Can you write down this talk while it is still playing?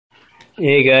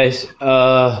Hey guys,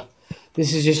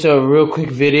 this is just a real quick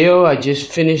video. I just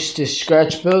finished this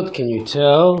scratch build. Can you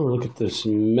tell? Look at this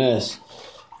mess.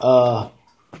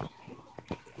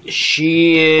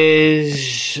 She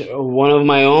is one of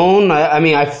my own.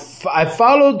 I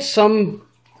followed some,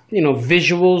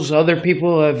 visuals other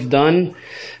people have done,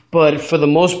 but for the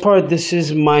most part, this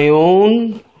is my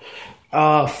own.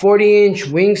 40-inch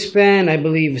wingspan, I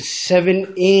believe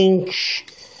 7-inch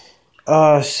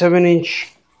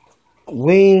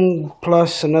wing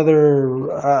plus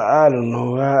another, I don't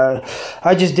know,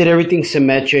 I just did everything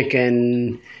symmetric,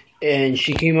 and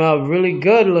she came out really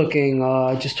good looking.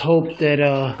 I just hope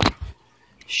that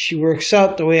she works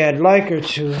out the way I'd like her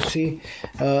to. See,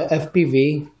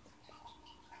 FPV,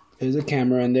 there's a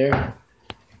camera in there.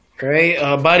 Right,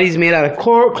 body's made out of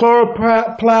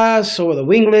chloroplast, so are the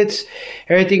winglets.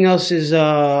 Everything else is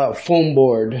foam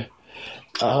board.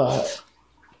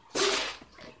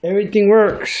 Everything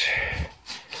works.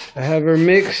 I have her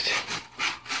mixed.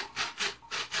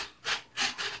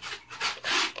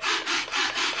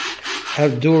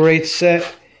 Have dual rate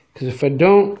set, because if I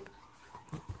don't,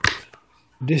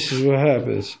 this is what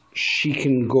happens. She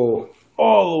can go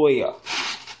all the way up,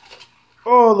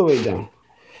 all the way down.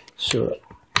 So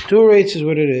dual rates is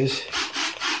what it is.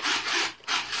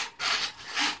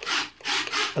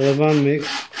 Elevon mix.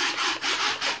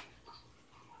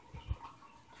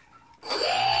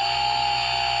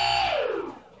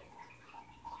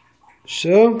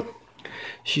 So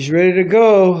she's ready to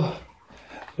go.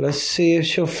 Let's see if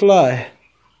she'll fly.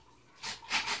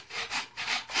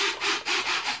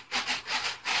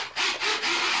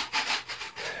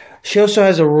 She also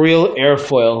has a real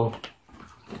airfoil.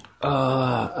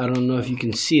 I don't know if you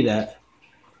can see that.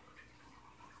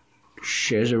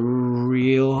 She has a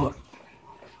real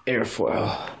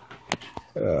airfoil.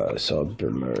 So Bill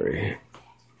Murray.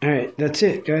 Alright, that's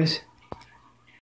it, guys.